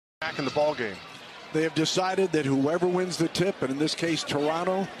back in the ball game. They have decided that whoever wins the tip, and in this case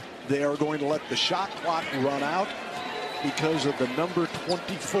Toronto, they are going to let the shot clock run out because of the number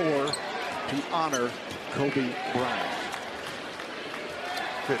 24 to honor Kobe Bryant.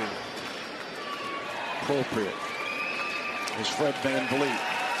 Fitting. Appropriate. As Fred VanVleet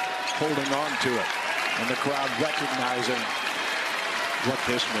holding on to it, and the crowd recognizing what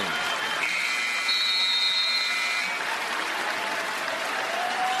this means.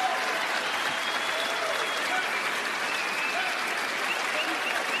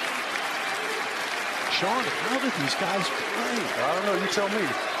 Sean, how did these guys play? I don't know. You tell me.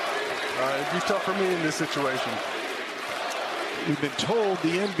 It'd be tough for me in this situation. We've been told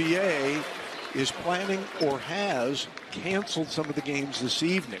the NBA is planning or has canceled some of the games this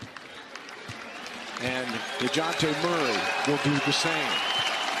evening. And DeJounte Murray will do the same.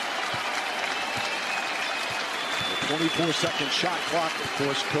 The 24-second shot clock, of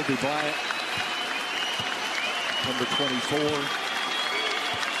course, Kobe Bryant, number 24.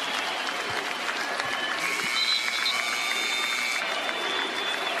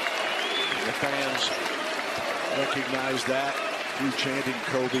 The fans recognize that through chanting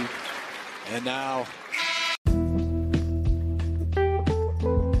Kobe. And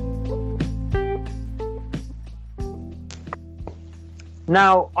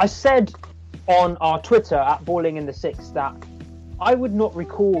now I said on our Twitter at Balling in the Six that I would not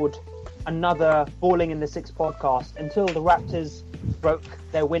record another Balling in the Six podcast until the Raptors broke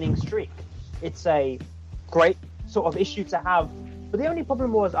their winning streak. It's a great sort of issue to have. But the only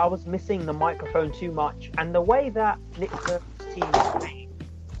problem was I was missing the microphone too much. And the way that Nick Nurse's team is playing,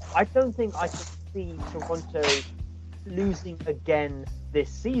 I don't think I could see Toronto losing again this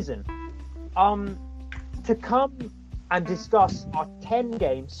season. To come and discuss our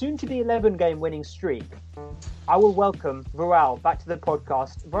 10-game, soon-to-be 11-game winning streak, I will welcome Viral back to the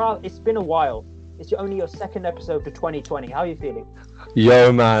podcast. Viral, it's been a while. It's only your second episode of 2020. How are you feeling?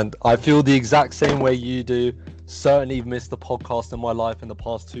 Yo, man. I feel the exact same way you do. Certainly missed the podcast in my life in the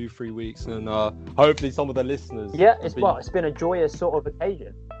past 2-3 weeks, and hopefully some of the listeners. Yeah, it's been a joyous sort of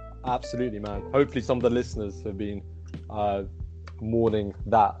occasion. Absolutely, man. Hopefully some of the listeners have been mourning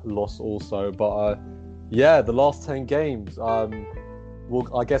that loss also. But yeah, the last 10 games. I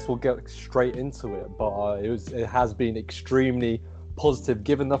guess we'll get straight into it. But it has been extremely positive,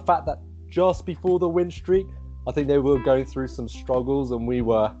 given the fact that just before the win streak, I think they were going through some struggles, and we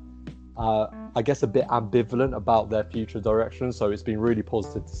were. I guess a bit ambivalent about their future direction, so it's been really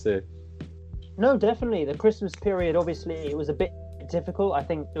positive to see. No, definitely. The Christmas period, obviously, it was a bit difficult. I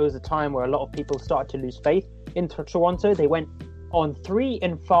think there was a time where a lot of people started to lose faith in Toronto. They went on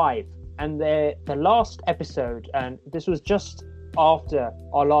 3-5, and the last episode, and this was just after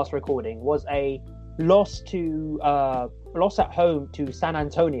our last recording, was a loss at home to San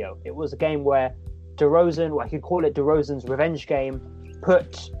Antonio. It was a game where DeRozan, I could call it DeRozan's revenge game,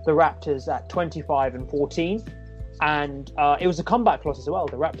 put the Raptors at 25-14, and it was a comeback loss as well.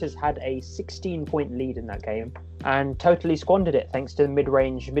 The Raptors had a 16-point lead in that game and totally squandered it thanks to the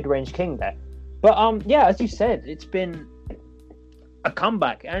mid-range king there. But yeah, as you said, it's been a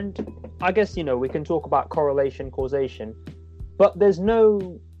comeback, and I guess we can talk about correlation, causation, but there's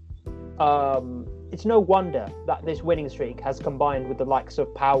no it's no wonder that this winning streak has combined with the likes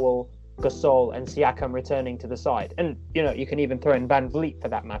of Powell, Gasol and Siakam returning to the side, and you can even throw in VanVleet for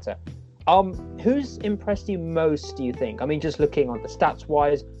that matter. Who's impressed you most, do you think? I mean, just looking on the stats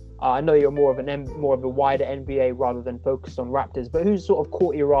wise, I know you're more of a wider NBA rather than focused on Raptors, but who's sort of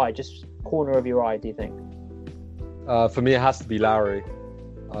caught your eye, just corner of your eye, do you think? For me, it has to be Lowry,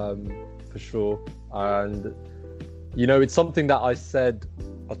 for sure. And it's something that I said,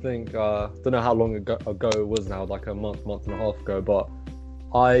 I think, don't know how long ago it was now, like a month and a half ago, but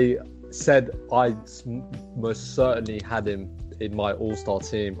I said I most certainly had him in my all-star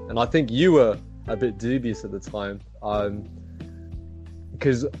team, and I think you were a bit dubious at the time,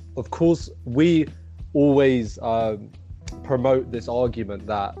 because of course we always promote this argument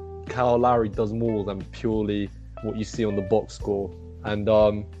that Kyle Lowry does more than purely what you see on the box score, and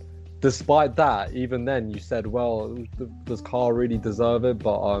despite that, even then you said, well, does Kyle really deserve it?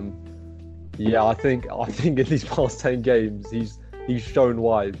 But yeah, I think in these past 10 games he's shown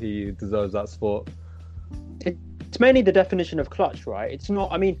why he deserves that spot. It's mainly the definition of clutch, right? It's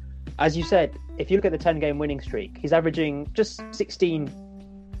not, I mean, as you said, if you look at the 10-game winning streak, he's averaging just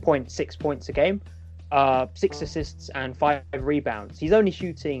 16.6 points a game, 6 assists and 5 rebounds. He's only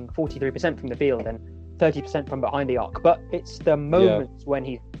shooting 43% from the field and 30% from behind the arc, but it's the moments when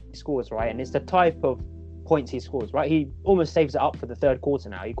he scores, right? And it's the type of points he scores, right? He almost saves it up for the third quarter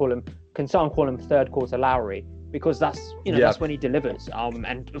now. Some call him third quarter Lowry. because that's that's when he delivers.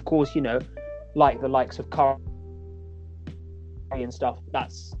 And of course, like the likes of Curry and stuff,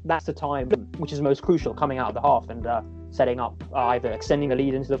 that's the time which is most crucial, coming out of the half and setting up either extending the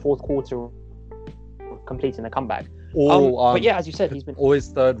lead into the fourth quarter or completing a comeback. But yeah, as you said, he's been always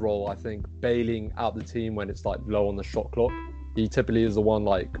third role. I think bailing out the team when it's like low on the shot clock. He typically is the one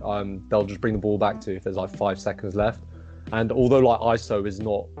they'll just bring the ball back to if there's like 5 seconds left. And although like ISO is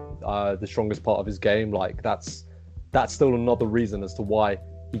not the strongest part of his game, like that's still another reason as to why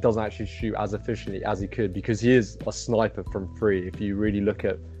he doesn't actually shoot as efficiently as he could, because he is a sniper from free. If you really look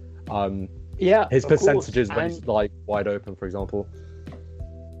at his percentages when he's like wide open, for example.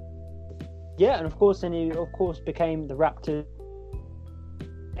 Yeah, and of course, he became the Raptors'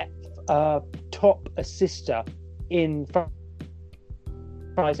 top assister in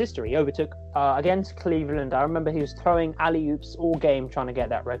franchise history. He overtook against Cleveland. I remember he was throwing alley-oops all game trying to get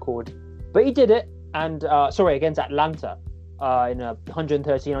that record, but he did it. And against Atlanta in a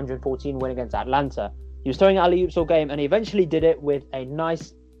 113-114 win against Atlanta, he was throwing alley-oops all game, and he eventually did it with a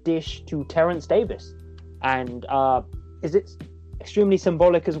nice dish to Terrence Davis. And is it extremely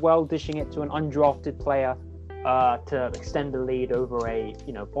symbolic as well, dishing it to an undrafted player to extend the lead over a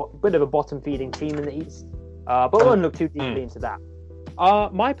bit of a bottom-feeding team in the East. But I won't look too deeply into that.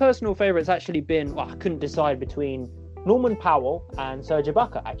 My personal favourite's actually been, I couldn't decide between Norman Powell and Serge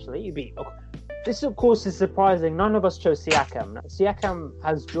Ibaka, actually. This, of course, is surprising. None of us chose Siakam. Siakam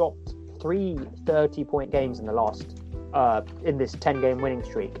has dropped 3 30-point games in the last, in this 10-game winning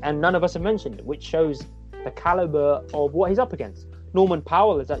streak, and none of us have mentioned it, which shows the caliber of what he's up against. Norman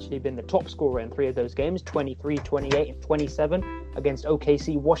Powell has actually been the top scorer in 3 of those games, 23, 28, and 27 against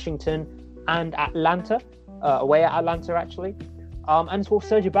OKC, Washington, and Atlanta, away at Atlanta, actually. And so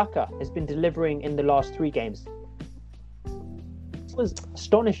Serge Ibaka has been delivering in the last 3 games. It was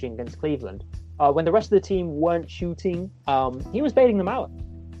astonishing against Cleveland. When the rest of the team weren't shooting, he was bailing them out.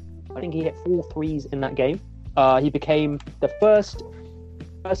 I think he hit 4 threes in that game. He became the first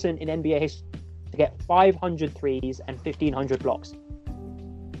person in NBA history to get 500 threes and 1,500 blocks.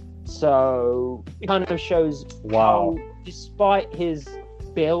 So it kind of shows how, despite his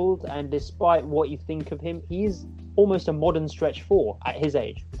build and despite what you think of him, he's almost a modern stretch 4 at his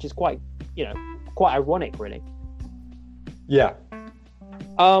age, which is quite ironic, really. Yeah.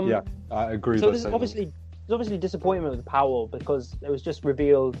 I agree. So there's obviously disappointment with Powell, because it was just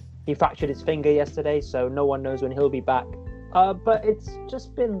revealed he fractured his finger yesterday, so no one knows when he'll be back. But it's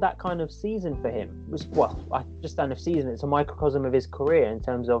just been that kind of season for him. It's a microcosm of his career in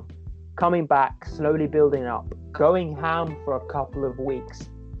terms of coming back, slowly building up, going ham for a couple of weeks,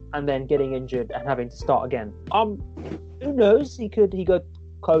 and then getting injured and having to start again. Who knows? He could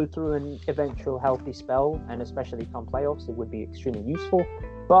go through an eventual healthy spell, and especially come playoffs, it would be extremely useful.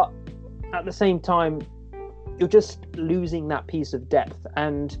 But at the same time, you're just losing that piece of depth.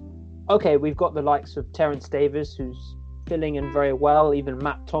 And okay, we've got the likes of Terrence Davis, who's filling in very well, even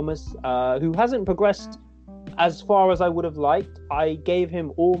Matt Thomas, who hasn't progressed as far as I would have liked. I gave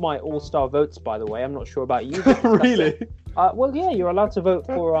him all my all-star votes, by the way. I'm not sure about you. Really? Well, yeah, you're allowed to vote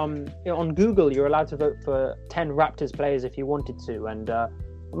for on Google. You're allowed to vote for 10 Raptors players if you wanted to, and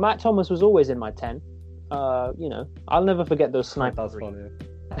Matt Thomas was always in my 10. I'll never forget those snipers. That's funny.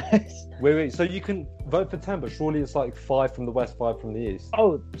 Wait. So you can vote for 10, but surely it's like 5 from the West, 5 from the East.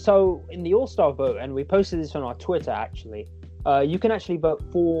 Oh, so in the All-Star vote, and we posted this on our Twitter, actually, you can actually vote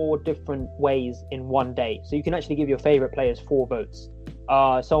 4 different ways in one day. So you can actually give your favorite players 4 votes.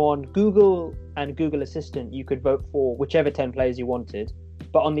 So on Google and Google Assistant, you could vote for whichever 10 players you wanted.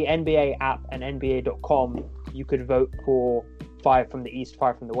 But on the NBA app and NBA.com, you could vote for 5 from the East,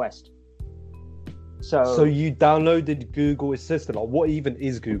 5 from the West. So you downloaded Google Assistant. Like, what even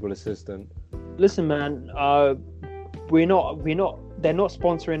is Google Assistant? Listen, man, they're not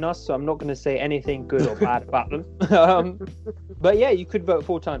sponsoring us, so I'm not going to say anything good or bad about them. But yeah, you could vote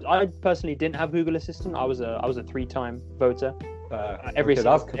 4 times. I personally didn't have Google Assistant. I was a 3-time voter. Every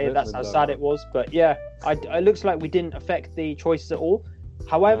single day. That's how sad it was. But yeah, it looks like we didn't affect the choices at all.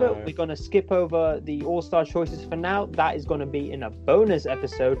 However, we're going to skip over the All-Star choices for now. That is going to be in a bonus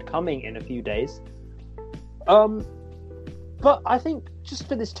episode coming in a few days. But I think just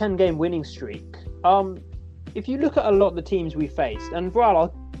for this 10-game winning streak, if you look at a lot of the teams we faced, and Viral,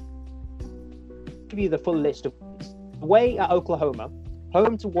 I'll give you the full list of away at Oklahoma,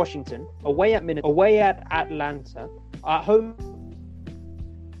 home to Washington, away at Minnesota, away at Atlanta, at home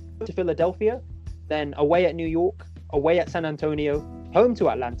to Philadelphia, then away at New York, away at San Antonio, home to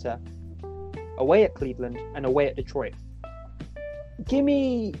Atlanta, away at Cleveland, and away at Detroit. Give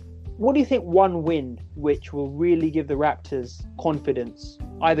me what do you think one win which will really give the Raptors confidence,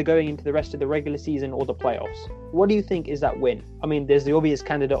 either going into the rest of the regular season or the playoffs? What do you think is that win? I mean, there's the obvious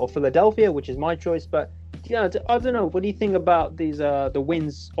candidate of Philadelphia, which is my choice, but yeah, I don't know. What do you think about these the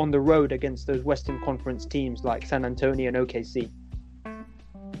wins on the road against those Western Conference teams like San Antonio and OKC?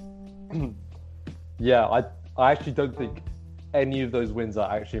 Yeah, I actually don't think any of those wins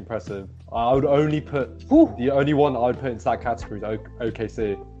are actually impressive. I would only put the only one I would put into that category is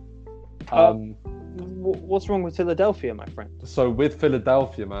OKC. What's wrong with Philadelphia, my friend? So with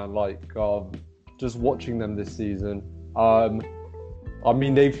Philadelphia, man, just watching them this season, I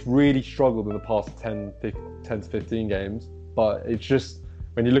mean, they've really struggled in the past 10 to 15 games, but it's just,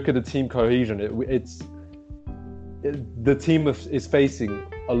 when you look at the team cohesion, the team is facing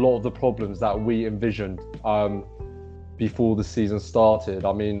a lot of the problems that we envisioned before the season started.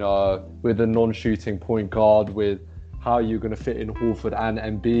 I mean, with a non-shooting point guard, with how you're going to fit in Horford and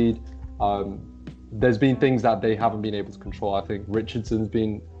Embiid, there's been things that they haven't been able to control. I think Richardson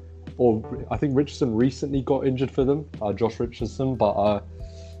recently got injured for them, Josh Richardson, but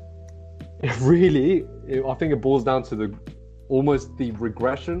I think it boils down to almost the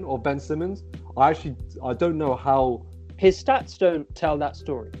regression of Ben Simmons. I don't know how his stats don't tell that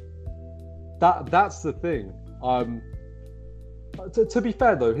story. That's the thing. To be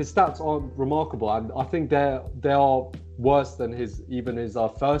fair though, his stats aren't remarkable, and I think they are worse than his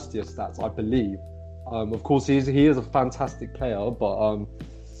first year stats, I believe. Of course, he is a fantastic player, but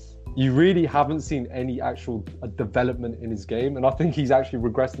you really haven't seen any actual development in his game, and I think he's actually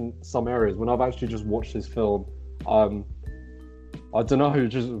regressed in some areas. When I've actually just watched his film, I don't know,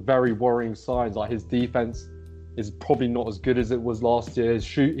 just very worrying signs. Like, his defense is probably not as good as it was last year. His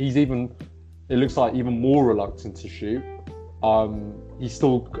shoot, it looks like even more reluctant to shoot. He's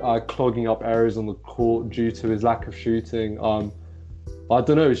still clogging up areas on the court due to his lack of shooting. I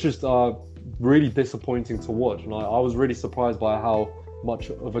don't know, it's just really disappointing to watch, and I was really surprised by how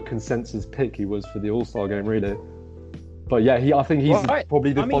much of a consensus pick he was for the All-Star game, really. But yeah, I think he's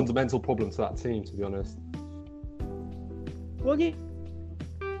probably the fundamental problem to that team, to be honest. Well, yeah,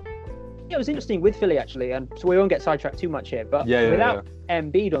 it was interesting with Philly, actually, and so we won't get sidetracked too much here. But without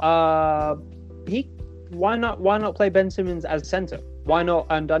Embiid, why not play Ben Simmons as center? Why not?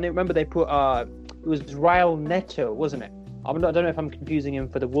 And I remember they put it was Raul Neto, wasn't it? I don't know if I'm confusing him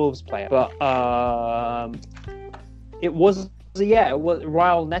for the Wolves player, but it was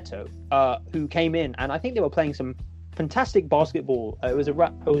Raul Neto who came in, and I think they were playing some fantastic basketball. It was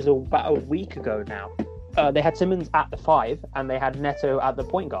about a week ago now. They had Simmons at the 5 and they had Neto at the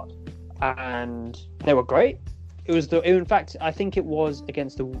point guard, and they were great. In fact, I think it was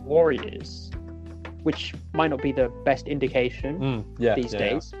against the Warriors, which might not be the best indication these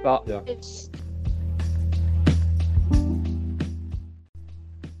days, but it's.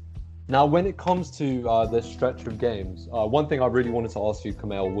 Now, when it comes to the stretch of games, one thing I really wanted to ask you,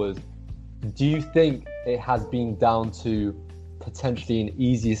 Kamel, was, do you think it has been down to potentially an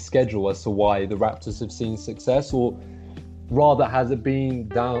easier schedule as to why the Raptors have seen success, or rather has it been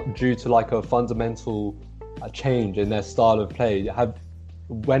down due to like a fundamental change in their style of play?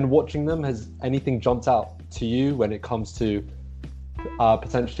 When watching them, has anything jumped out to you when it comes to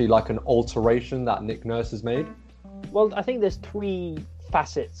potentially like an alteration that Nick Nurse has made? Well, I think there's 3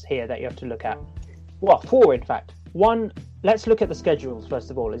 facets here that you have to look at. Well, 4 in fact. One, let's look at the schedules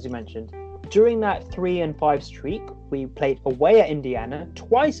first of all, as you mentioned. During that 3-5 streak, we played away at Indiana,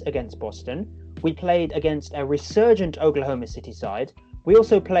 twice against Boston. We played against a resurgent Oklahoma City side. We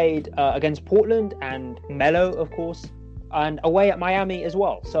also played against Portland and Melo, of course, and away at Miami as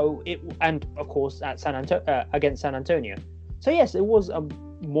well. And of course at against San Antonio. So yes, it was a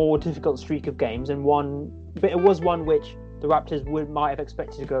more difficult streak of games, but it was one which the Raptors might have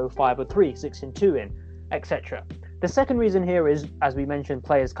expected to go 5-3, 6-2 in, etc. The second reason here is, as we mentioned,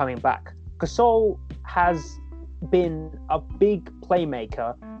 players coming back. Gasol has been a big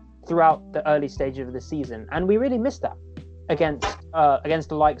playmaker throughout the early stages of the season, and we really missed that against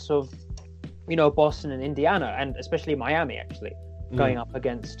the likes of, Boston and Indiana, and especially Miami, actually, going up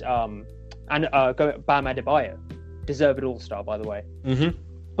against Bam Adebayo, deserved All-Star, by the way. Mm-hmm.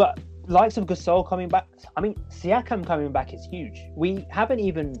 But likes of Gasol coming back, Siakam coming back is huge. We haven't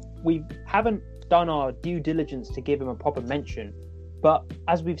done our due diligence to give him a proper mention, but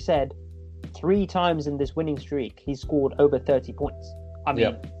as we've said, 3 times in this winning streak, he scored over 30 points.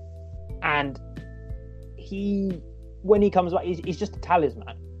 And when he comes back, he's just a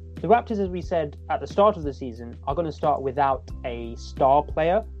talisman. The Raptors, as we said at the start of the season, are going to start without a star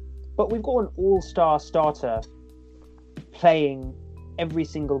player, but we've got an all-star starter playing every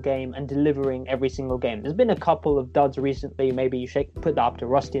single game and delivering every single game. There's been a couple of duds recently. Maybe you put that up to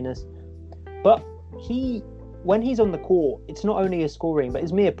rustiness. But when he's on the court, it's not only his scoring, but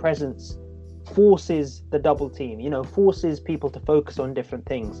his mere presence forces the double team, forces people to focus on different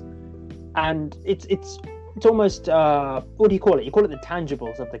things. And it's almost, what do you call it? You call it the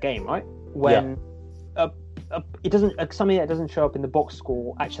tangibles of the game, right? When it doesn't, something that doesn't show up in the box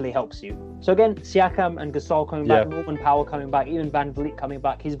score actually helps you. So again, Siakam and Gasol coming back, Norman Powell coming back, even Van Vliet coming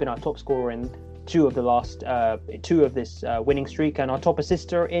back. He's been our top scorer in two of this winning streak, and our top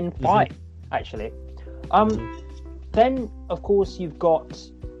assister in 5, actually. Then, of course, you've got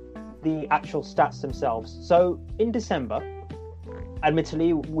the actual stats themselves. So in December,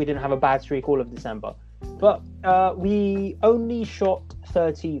 admittedly, we didn't have a bad streak all of December, but we only shot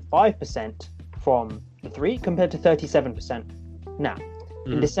 35% from the 3 compared to 37% now.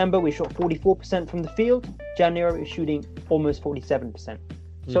 In December, we shot 44% from the field. January, we're shooting almost 47%.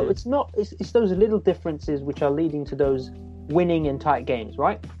 So it's those little differences which are leading to those winning in tight games,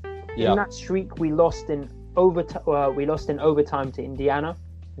 right? In that streak, we lost in overtime to Indiana.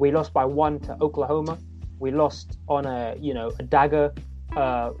 We lost by 1 to Oklahoma. We lost on a dagger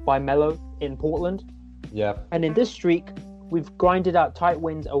by Melo in Portland. Yeah. And in this streak, we've grinded out tight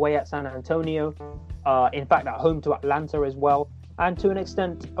wins away at San Antonio. In fact, at home to Atlanta as well, and to an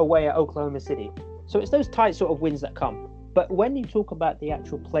extent away at Oklahoma City. So it's those tight sort of wins that come. But when you talk about the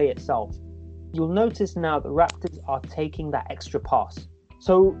actual play itself, you'll notice now the Raptors are taking that extra pass.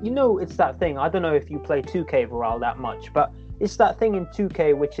 So, it's that thing. I don't know if you play 2K, Viral, that much, but it's that thing in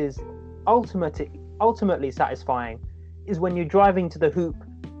 2K which is ultimately satisfying, is when you're driving to the hoop,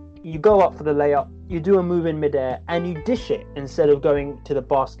 you go up for the layup, you do a move in midair, and you dish it instead of going to the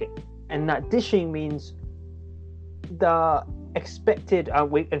basket. And that dishing means the expected,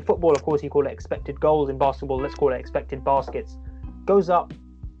 in football, of course, you call it expected goals. In basketball, let's call it expected baskets, goes up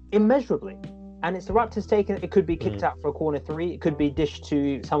immeasurably. And it's the Raptors taking it. It could be kicked out for a corner 3. It could be dished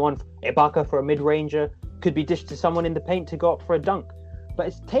to someone, Ibaka for a mid-ranger. It could be dished to someone in the paint to go up for a dunk. But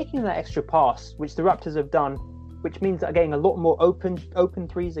it's taking that extra pass, which the Raptors have done, which means they're getting a lot more open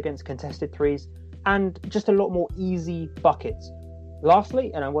 3s against contested 3s, and just a lot more easy buckets.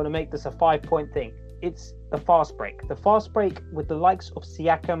 Lastly, and I want to make this a 5-point thing, it's the fast break. The fast break with the likes of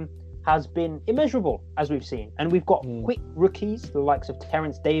Siakam has been immeasurable, as we've seen. And we've got quick rookies, the likes of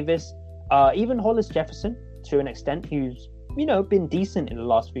Terrence Davis, even Hollis Jefferson, to an extent, who's, been decent in the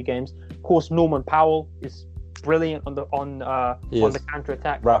last few games. Of course, Norman Powell is brilliant on the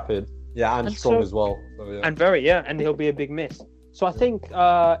counter-attack. Rapid. Yeah, and strong as well. So, and and he'll be a big miss. So I think,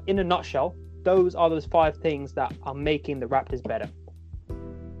 in a nutshell, those 5 things that are making the Raptors better.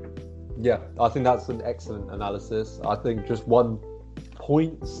 Yeah, I think that's an excellent analysis. I think just one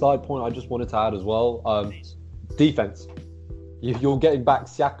side point I just wanted to add as well. Defense. You're getting back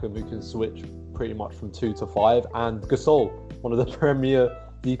Siakam, who can switch pretty much from 2 to 5, and Gasol, one of the premier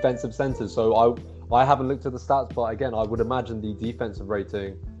defensive centers. So I haven't looked at the stats, but again, I would imagine the defensive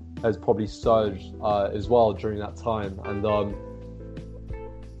rating has probably surged as well during that time. And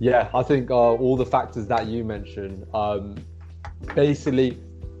I think all the factors that you mentioned, basically,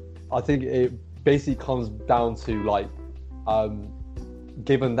 I think it basically comes down to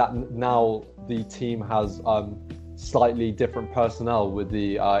given that now the team has slightly different personnel with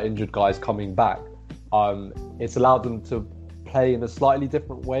the injured guys coming back, it's allowed them to play in a slightly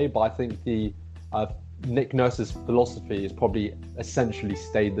different way. But I think the Nick Nurse's philosophy has probably essentially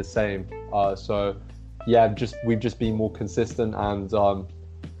stayed the same. We've just been more consistent, and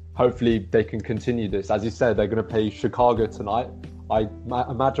hopefully they can continue this. As you said, they're going to play Chicago tonight. I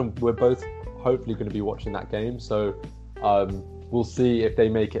imagine we're both hopefully going to be watching that game. So we'll see if they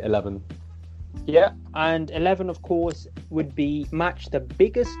make it 11. Yeah, and 11, of course, would match the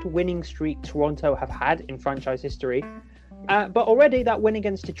biggest winning streak Toronto have had in franchise history. But already that win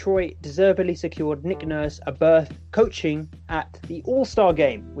against Detroit deservedly secured Nick Nurse a berth coaching at the All-Star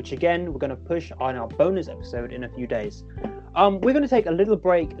game, which again, we're going to push on our bonus episode in a few days. We're going to take a little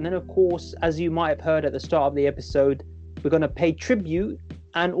break, and then, of course, as you might have heard at the start of the episode, we're going to pay tribute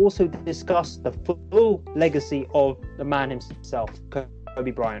and also discuss the full legacy of the man himself,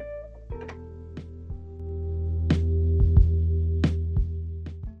 Kobe Bryant.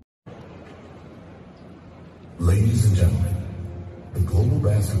 Ladies and gentlemen, the global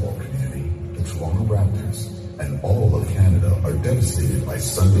basketball community, the Toronto Raptors, and all of Canada are devastated by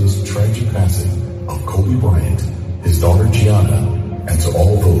Sunday's tragic passing of Kobe Bryant, his daughter Gianna, and to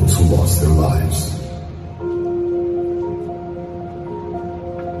all those who lost their lives.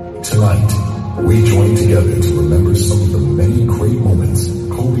 Tonight, we join together to remember some of the many great moments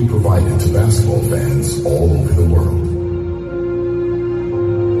Kobe provided to basketball fans all over the world.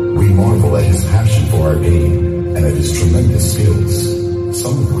 We marvel at his passion for our game and at his tremendous skills,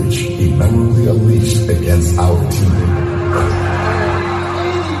 some of which he memorably unleashed against our team.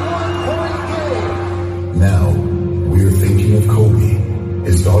 Now, we're thinking of Kobe,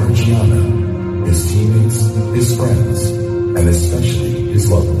 his daughter Gianna, his teammates, his friends, and especially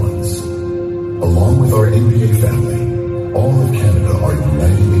his loved ones. Along with our NBA family, all of Canada are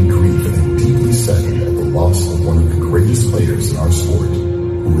united in grief and deeply saddened at the loss of one of the greatest players in our sport,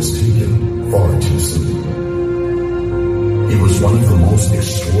 who was taken far too soon. He was one of the most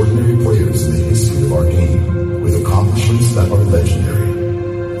extraordinary players in the history of our game, with accomplishments that are legendary.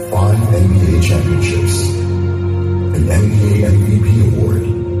 5 NBA championships, an NBA MVP award,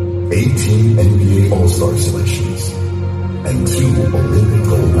 18 NBA All-Star selections, and 2 Olympic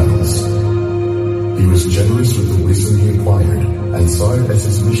gold medals. He was generous with the wisdom he acquired and saw it as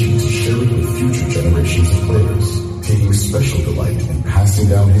his mission to share it with future generations of players, taking special delight in passing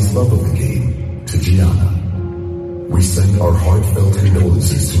down his love of the game to Gianna. We send our heartfelt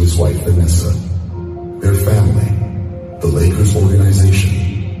condolences to his wife Vanessa, their family, the Lakers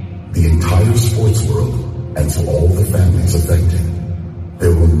organization, the entire sports world, and to all the families affected.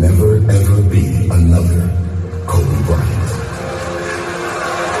 There will never ever be another Kobe Bryant.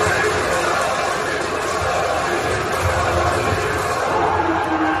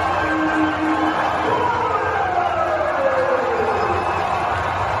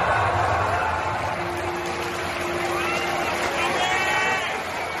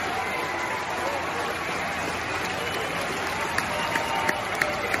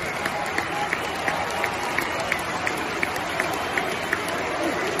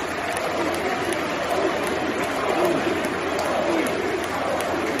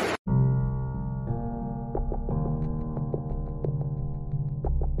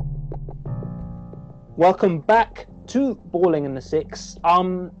 Welcome back to Balling in the Six.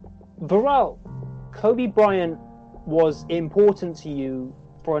 Varel, Kobe Bryant was important to you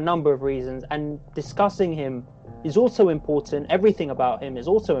for a number of reasons, and discussing him is also important. Everything about him is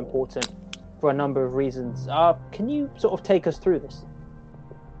also important for a number of reasons. Can you sort of take us through this?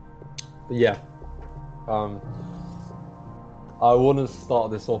 Yeah. I want to start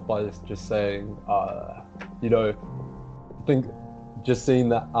this off by just saying, I think just seeing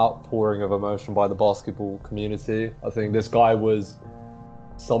that outpouring of emotion by the basketball community, I think this guy was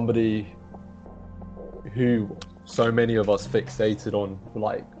somebody who so many of us fixated on for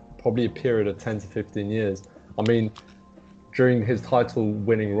like probably a period of 10 to 15 years. I mean, during his title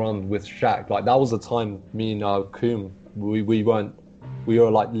winning run with Shaq, like that was the time me and Koom, we were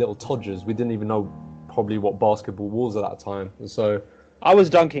like little todgers. We didn't even know probably what basketball was at that time. And so I was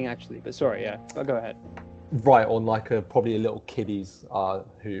dunking actually, but sorry, yeah, I'll go ahead. Right, on like probably a little kiddies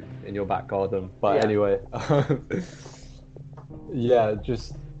hoop in your back garden. But Yeah. Anyway, yeah,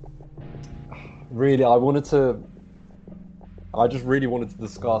 just really, I just really wanted to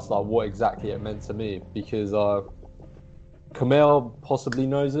discuss like what exactly it meant to me, because Kamel possibly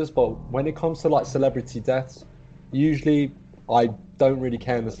knows this, but when it comes to like celebrity deaths, usually I don't really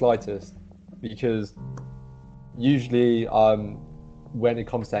care in the slightest, because usually when it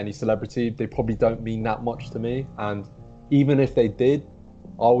comes to any celebrity, they probably don't mean that much to me. And even if they did,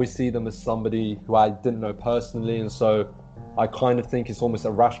 I always see them as somebody who I didn't know personally. And so I kind of think it's almost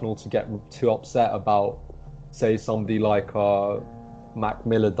irrational to get too upset about, say, somebody like Mac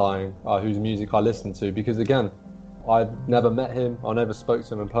Miller dying, whose music I listen to. Because again, I've never met him. I never spoke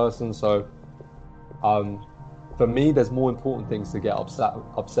to him in person. So for me, there's more important things to get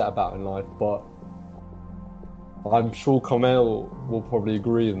upset about in life. But I'm sure Kamel will probably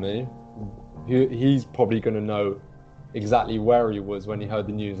agree with me. He's probably going to know exactly where he was when he heard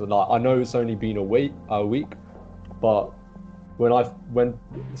the news. And like, I know it's only been a week, but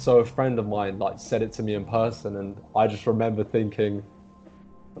a friend of mine like said it to me in person, and I just remember thinking,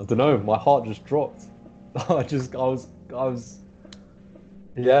 I don't know, my heart just dropped. I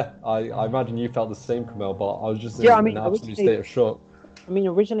imagine you felt the same, Kamel, but I was just in an absolute state of shock. I mean,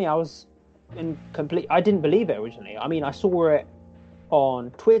 originally I was I didn't believe it originally. I mean, I saw it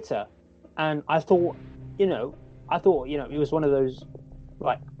on Twitter and I thought, it was one of those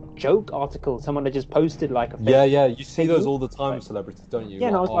like joke articles someone had just posted like a fake, you see those all the time with celebrities, don't you? Yeah,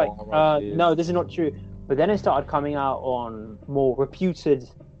 and I was no, this is not true. But then it started coming out on more reputed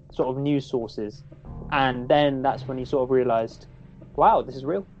sort of news sources, and then that's when you sort of realized, wow, this is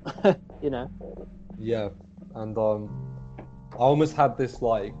real. Yeah, and I almost had this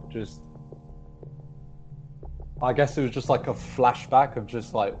like just, I guess it was just like a flashback of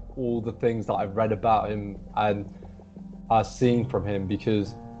just like all the things that I've read about him and seen from him,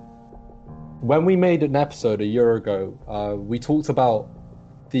 because when we made an episode a year ago, we talked about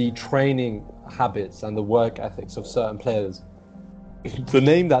the training habits and the work ethics of certain players, the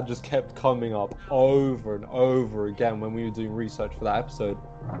name that just kept coming up over and over again when we were doing research for that episode,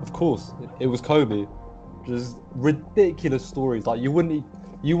 of course, it was Kobe. Just ridiculous stories. Like you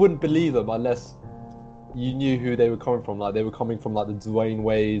wouldn't believe them unless you knew who they were coming from. Like they were coming from like the Dwayne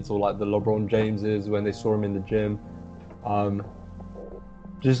Wades or like the LeBron Jameses when they saw him in the gym.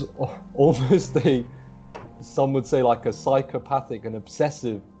 Just almost some would say like a psychopathic and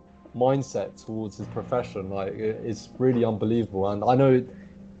obsessive mindset towards his profession. Like it's really unbelievable. And I know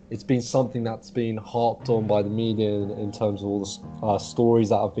it's been something that's been harped on by the media in terms of all the stories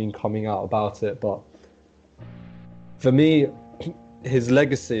that have been coming out about it. But for me, his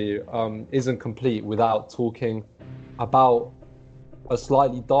legacy isn't complete without talking about a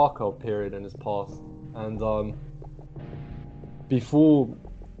slightly darker period in his past. And before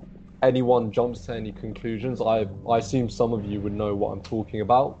anyone jumps to any conclusions, I assume some of you would know what I'm talking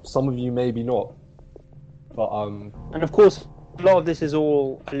about. Some of you maybe not. But and of course, a lot of this is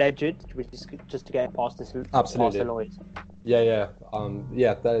all alleged, which is just to get past this. Absolutely. Past the lawyers. Yeah.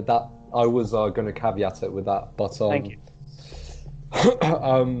 That I was going to caveat it with that. But thank you.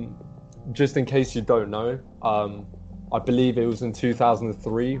 Just in case you don't know, I believe it was in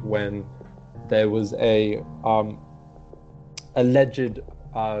 2003 when there was a alleged,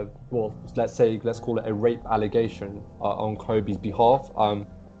 let's call it a rape allegation on Kobe's behalf,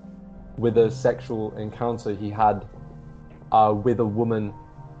 with a sexual encounter he had with a woman.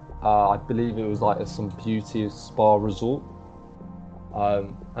 I believe it was like some beauty spa resort.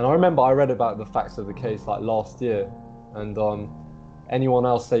 And I remember I read about the facts of the case like last year, and anyone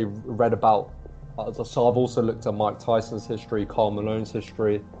else they read about. So I've also looked at Mike Tyson's history, Karl Malone's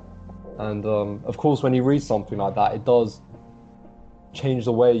history, and of course when you read something like that, it does change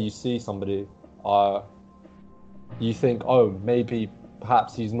the way you see somebody. You think, oh, maybe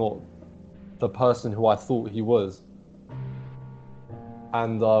perhaps he's not the person who I thought he was.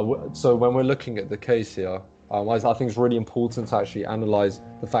 And so when we're looking at the case here, I think it's really important to actually analyze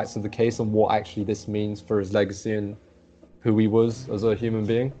the facts of the case and what actually this means for his legacy and who he was as a human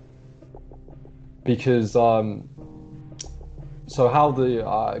being. Because so how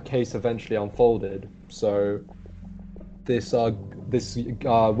the case eventually unfolded, so this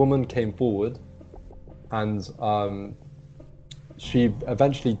woman came forward, and she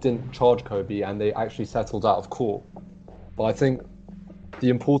eventually didn't charge Kobe, and they actually settled out of court. But I think the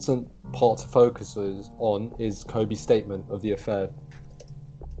important part to focus on is Kobe's statement of the affair,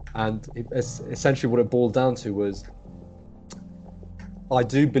 and essentially what it boiled down to was, I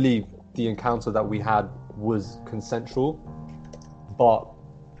do believe the encounter that we had was consensual, but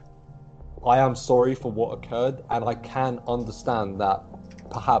I am sorry for what occurred, and I can understand that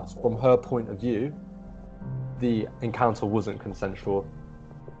perhaps from her point of view, the encounter wasn't consensual.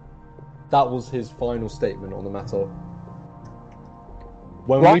 That was his final statement on the matter.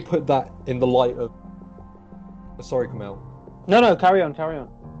 When we put that in the light of... Sorry, Kamel. No, carry on.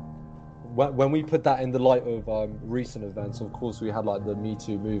 When we put that in the light of recent events, of course, we had like the Me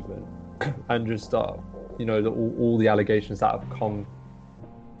Too movement and just, all the allegations that have come,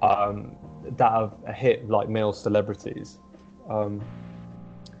 that have hit like male celebrities. You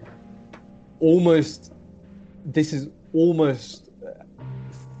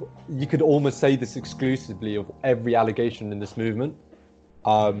could almost say this exclusively of every allegation in this movement.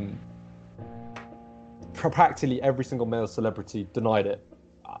 Practically every single male celebrity denied it.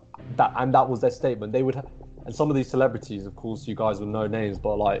 That was their statement. They would have, and some of these celebrities, of course, you guys will know names,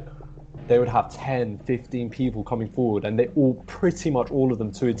 but like they would have 10, 15 people coming forward, and they all, pretty much all of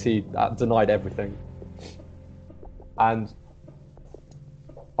them to a T, denied everything. And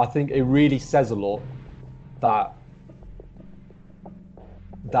I think it really says a lot that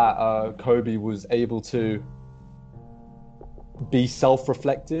Kobe was able to be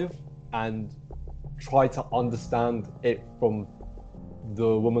self-reflective and try to understand it from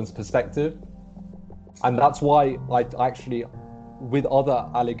the woman's perspective. And that's why I actually, with other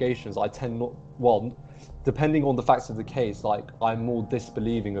allegations, I tend not, well, depending on the facts of the case, like I'm more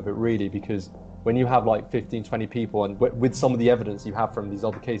disbelieving of it really, because when you have like 15, 20 people, and with some of the evidence you have from these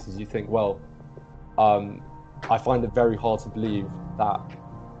other cases, you think, well, I find it very hard to believe that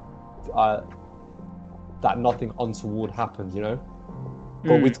that nothing untoward happened, you know?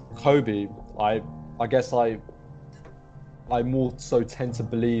 But with Kobe, I guess I more so tend to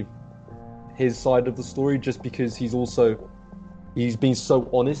believe his side of the story, just because he's been so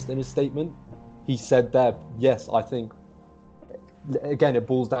honest in his statement. He said there, yes, I think, again, it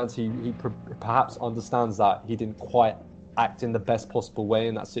boils down to he perhaps understands that he didn't quite act in the best possible way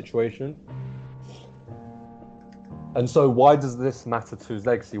in that situation. And so why does this matter to his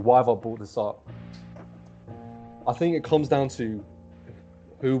legacy? Why have I brought this up? I think it comes down to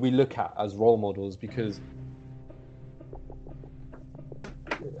who we look at as role models, because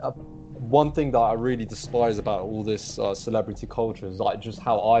one thing that I really despise about all this celebrity culture is like just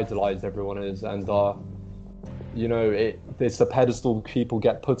how idolized everyone is, and you know, it's a pedestal people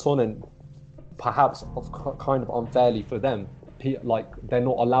get put on, and perhaps kind of unfairly for them, like they're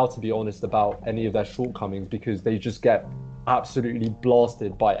not allowed to be honest about any of their shortcomings because they just get absolutely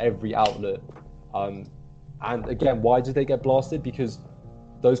blasted by every outlet. And again, why do they get blasted? Because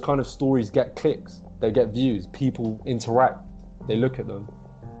those kind of stories get clicks, they get views, people interact, they look at them.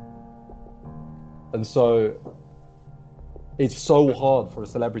 And so it's so hard for a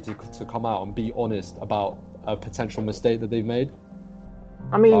celebrity to come out and be honest about a potential mistake that they've made.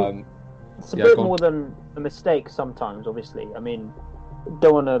 I mean, it's a bit more than a mistake sometimes, obviously. I mean,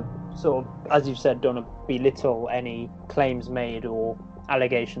 don't want to sort of, as you've said, don't want to belittle any claims made or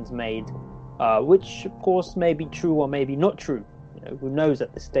allegations made, which of course may be true or maybe not true. You know, who knows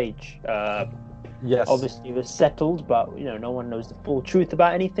at this stage? Yes. Obviously it was settled, but you know, no one knows the full truth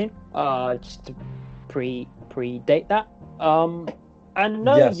about anything. Just to predate that. And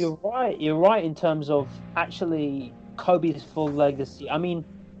no, yes. You're right in terms of actually Kobe's full legacy. I mean,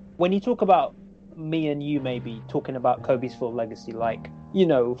 when you talk about me and you maybe talking about Kobe's full legacy, like, you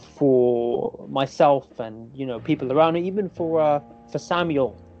know, for myself and, you know, people around it, even for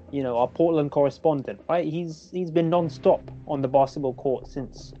Samuel, you know, our Portland correspondent, right? He's been non-stop on the basketball court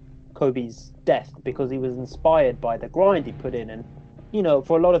since Kobe's death because he was inspired by the grind he put in. And, you know,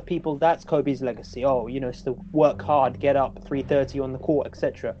 for a lot of people, that's Kobe's legacy. Oh, you know, it's to work hard, get up 3:30 on the court,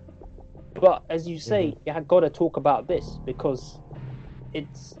 etc. But as you say, you have got to talk about this because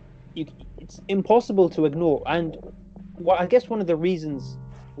it's impossible to ignore. And I guess one of the reasons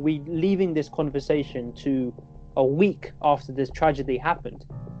we leaving this conversation to a week after this tragedy happened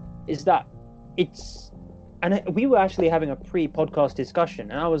is that we were actually having a pre-podcast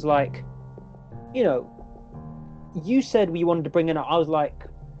discussion, and I was like, you know, you said we wanted to bring it up. I was like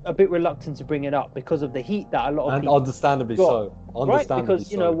a bit reluctant to bring it up because of the heat that a lot of people understandably got, so. Right?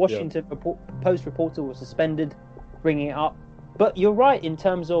 Because, you know, Washington Post reporter was suspended, bringing it up. But you're right in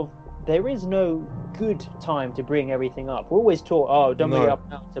terms of there is no good time to bring everything up. We're always taught, oh, don't bring it up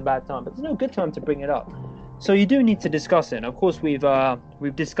now, it's a bad time. But there's no good time to bring it up. So you do need to discuss it. And of course, we've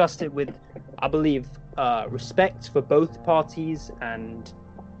discussed it with, I believe, respect for both parties and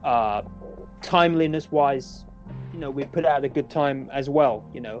timeliness-wise. You know, we've put out a good time as well.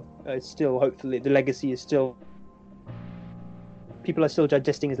 You know, it's still, hopefully, the legacy is still, people are still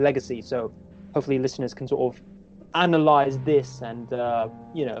digesting his legacy. So hopefully listeners can sort of analyze this and,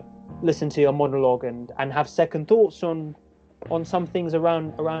 you know, listen to your monologue and have second thoughts on some things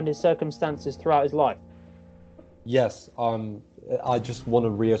around his circumstances throughout his life. Yes, I just want to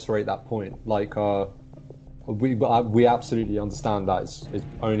reiterate that point. Like, we absolutely understand that it's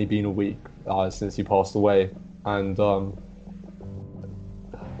only been a week since he passed away, and I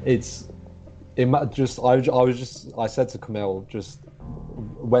said to Kamel, just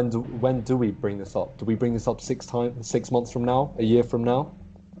when do we bring this up? Do we bring this up 6 months from now, a year from now?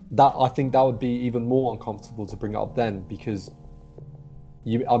 That, I think that would be even more uncomfortable to bring it up then, because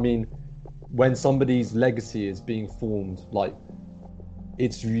when somebody's legacy is being formed, like,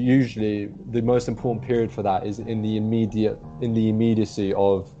 it's usually the most important period for that is in the immediacy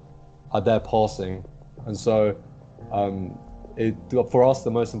of their passing. And so for us,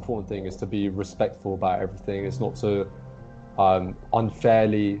 the most important thing is to be respectful about everything. It's not to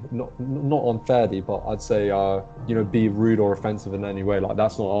unfairly, not unfairly, but I'd say you know, be rude or offensive in any way. Like,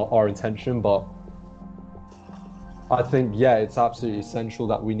 that's not our intention. But I think, yeah, it's absolutely essential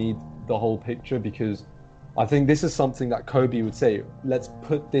that we need the whole picture, because I think this is something that Kobe would say, let's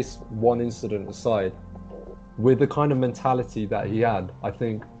put this one incident aside. With the kind of mentality that he had, I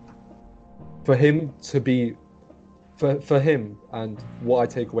think for him to be, for him, and what I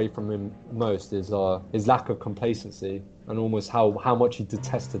take away from him most is his lack of complacency, and almost how much he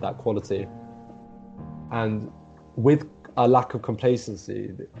detested that quality. And with a lack of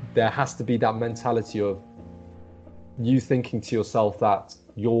complacency, there has to be that mentality of you thinking to yourself that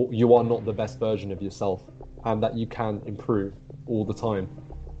you are not the best version of yourself, and that you can improve all the time.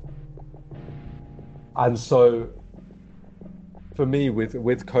 And so for me,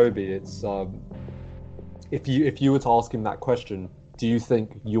 with Kobe, it's if you were to ask him that question, do you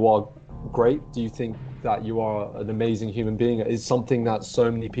think you are great? Do you think that you are an amazing human being? It's something that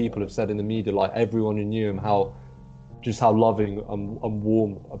so many people have said in the media, like everyone who knew him, how loving and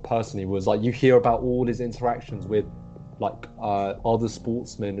warm a person he was. Like, you hear about all his interactions with like other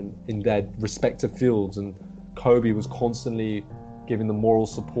sportsmen in their respective fields, and Kobe was constantly giving them moral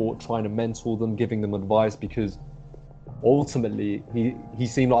support, trying to mentor them, giving them advice, because ultimately he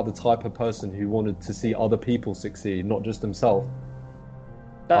seemed like the type of person who wanted to see other people succeed, not just himself.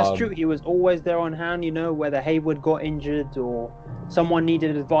 That's true. He was always there on hand, whether Hayward got injured or someone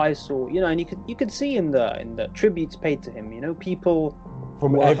needed advice, or and you could see in the tributes paid to him, people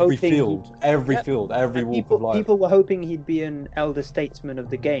from every field, every walk of life. People were hoping he'd be an elder statesman of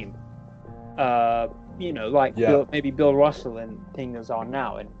the game. Maybe Bill Russell and things are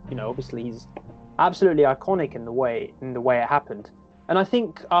now, and obviously he's absolutely iconic in the way it happened. And I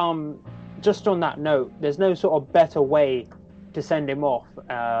think just on that note, there's no sort of better way to send him off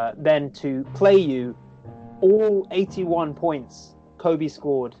than to play you all 81 points Kobe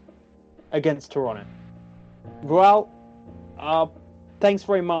scored against Toronto. Raul, thanks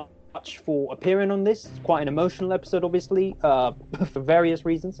very much for appearing on this. It's quite an emotional episode, obviously, for various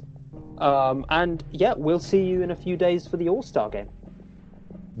reasons. And yeah, we'll see you in a few days for the All-Star game.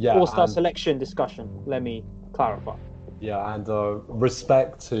 Yeah, All-Star selection discussion, let me clarify. Yeah, and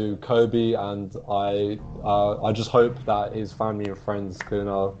respect to Kobe, and I just hope that his family and friends can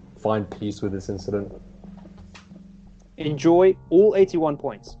find peace with this incident. Enjoy all 81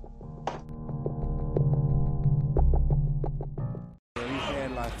 points.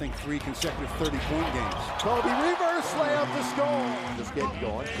 I think 3 consecutive 30-point games. Kobe reverse layup to score. Just getting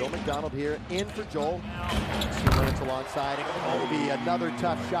going. Joe McDonald here in for Joel. 2 minutes alongside him. Kobe, another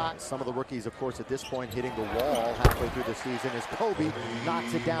tough shot. Some of the rookies, of course, at this point hitting the wall halfway through the season as Kobe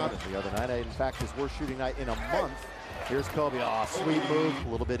knocks it down the other night. In fact, his worst shooting night in a month. Here's Kobe. Oh, sweet move. A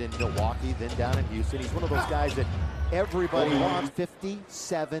little bit in Milwaukee, then down in Houston. He's one of those guys that everybody wants.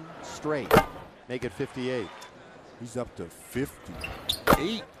 57 straight. Make it 58. He's up to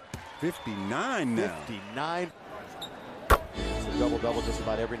 58, 59 now. 59. It's a double-double just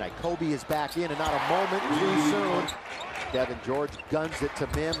about every night. Kobe is back in, and not a moment too soon. Devin George guns it to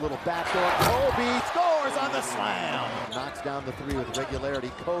Mim. Little backdoor. Kobe scores on the slam. Knocks down the 3 with regularity.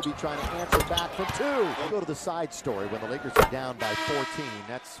 Kobe trying to answer back from 2. We'll go to the side story when the Lakers are down by 14.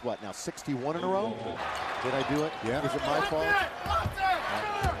 That's what, now 61 in a row? Did I do it? Yeah. Is it my fault?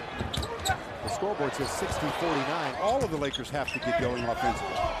 The scoreboard says 60-49. All of the Lakers have to get going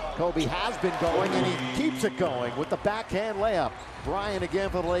offensively. Kobe has been going, and he keeps it going with the backhand layup. Bryant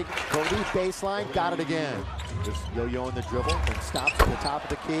again for the Lakers. Kobe baseline, got it again. Just yo-yoing the dribble and stops at the top of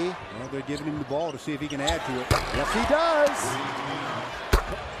the key. Well, they're giving him the ball to see if he can add to it. Yes, he does.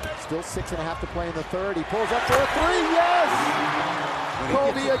 Still 6.5 to play in the third. He pulls up for a 3. Yes!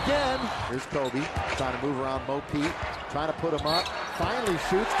 Kobe again. Here's Kobe trying to move around Mo Pete, trying to put him up. Finally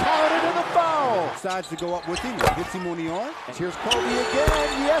shoots, counted in the foul. Decides to go up with him, hits him on the arm. Here's Kobe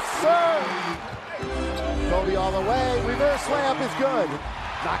again. Yes, sir. Kobe all the way. Reverse layup is good.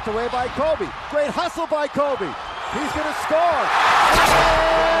 Knocked away by Kobe. Great hustle by Kobe. He's going to score.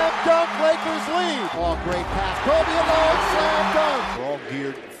 Slam dunk, Lakers lead. Oh, great pass. Kobe alone, slam dunk. We're all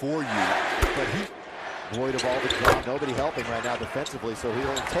geared for you, but he's void of all the drop. Nobody helping right now defensively, so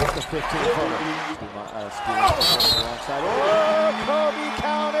he'll take the 15-footer. Alongside. Oh, Kobe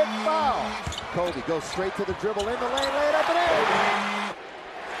counted foul. Kobe goes straight to the dribble in the lane, laid up and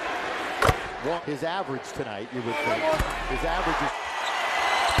in. His average tonight, you would think. His average is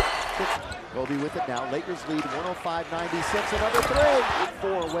 6. Kobe with it now. Lakers lead 105-96. Another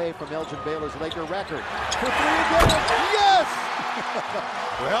 3. 4 away from Elgin Baylor's Laker record. For 3 again. Yes!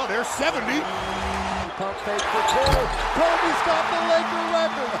 Well, there's 70. Pump fake for 2. Kobe's got the Laker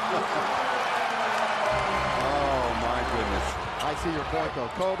record. Oh, my goodness. I see your point, though.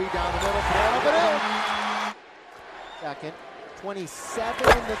 Kobe down the middle, throw up and in. Second,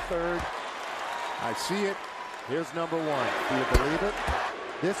 27 in the third. I see it. Here's number 1. Do you believe it?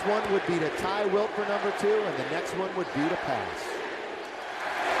 This one would be to Ty Wilt for number 2, and the next one would be to pass.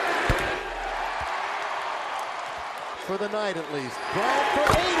 For the night, at least. Bryant for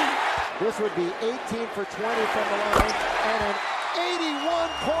 80. This would be 18 for 20 from the line, and an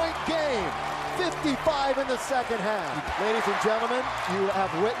 81-point game. 55 in the second half. Ladies and gentlemen, you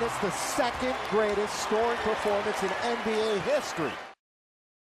have witnessed the second greatest scoring performance in NBA history.